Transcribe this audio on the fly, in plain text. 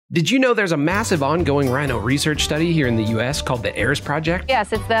Did you know there's a massive ongoing rhino research study here in the U.S. called the AIRS Project?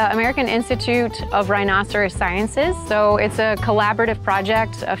 Yes, it's the American Institute of Rhinoceros Sciences. So it's a collaborative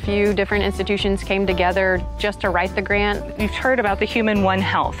project. A few different institutions came together just to write the grant. You've heard about the human One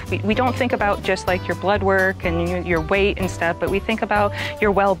Health. We don't think about just like your blood work and your weight and stuff, but we think about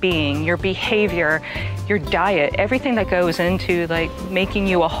your well-being, your behavior, your diet, everything that goes into like making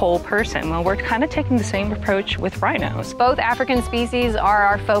you a whole person. Well, we're kind of taking the same approach with rhinos. Both African species are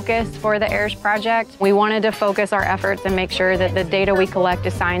our focus for the AIRS project. We wanted to focus our efforts and make sure that the data we collect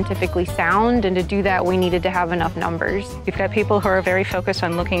is scientifically sound, and to do that we needed to have enough numbers. We've got people who are very focused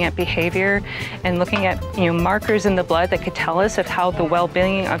on looking at behavior and looking at markers in the blood that could tell us of how the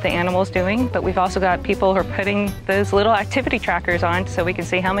well-being of the animal is doing, but we've also got people who are putting those little activity trackers on so we can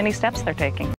see how many steps they're taking.